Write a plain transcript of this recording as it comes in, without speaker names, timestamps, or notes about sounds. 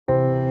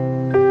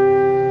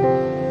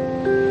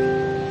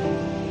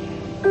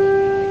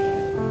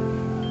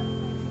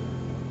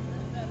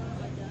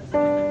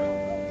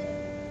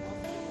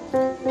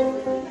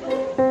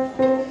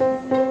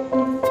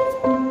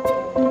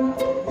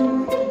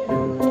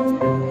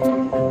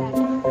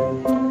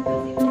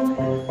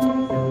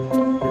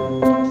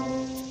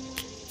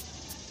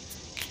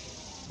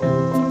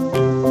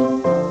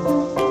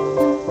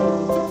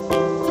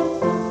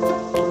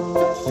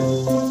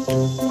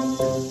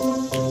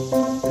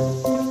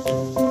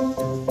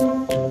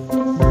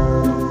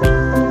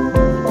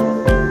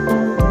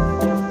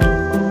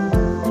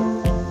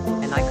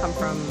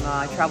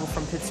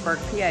Pittsburgh,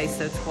 PA,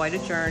 so it's quite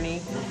a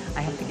journey.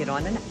 I have to get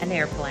on an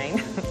airplane,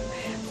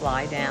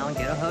 fly down,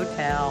 get a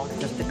hotel,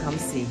 just to come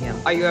see him.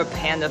 Are you a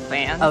panda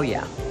fan? Oh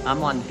yeah,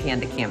 I'm on the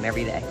panda cam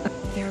every day.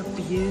 They're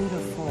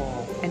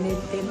beautiful, and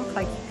they look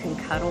like you can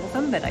cuddle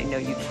them, but I know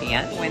you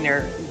can't when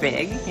they're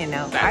big, you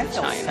know. I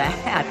feel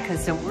sad,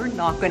 because we're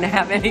not going to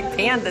have any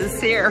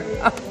pandas here.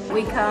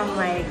 We come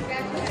like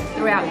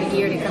throughout the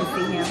year to come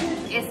see him.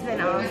 It's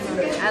been awesome.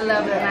 I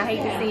love him. I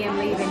hate to see him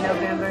leave in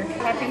November.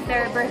 Happy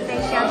 3rd birthday,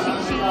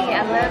 Xiaoxi.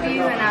 I love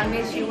you, and I'll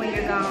miss you when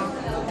you're gone.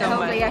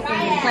 Hopefully I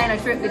can plan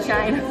a trip to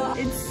China.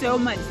 It's so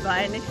much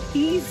fun.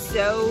 He's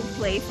so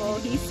playful.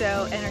 He's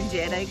so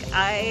energetic.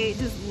 I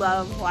just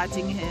love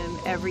watching him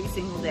every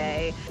single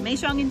day.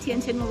 Meixiang and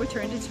Tiantian will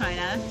return to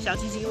China.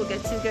 Xiaoqi will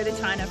get to go to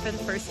China for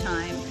the first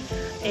time.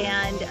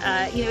 And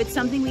you know, it's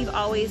something we've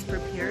always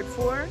prepared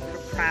for. We're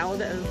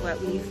proud of what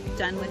we've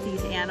done with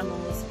these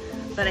animals.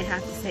 But I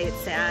have to say it's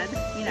sad.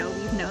 You know,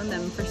 we've known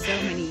them for so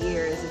many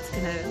years.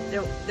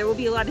 There will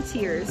be a lot of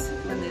tears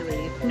when they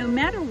leave. No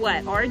matter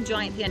what, our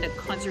giant panda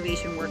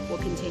conservation work will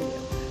continue.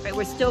 Right?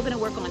 We're still going to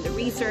work on the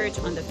research,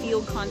 on the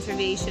field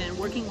conservation,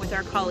 working with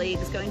our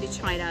colleagues, going to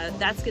China.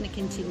 That's going to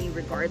continue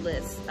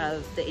regardless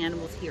of the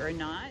animals here or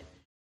not.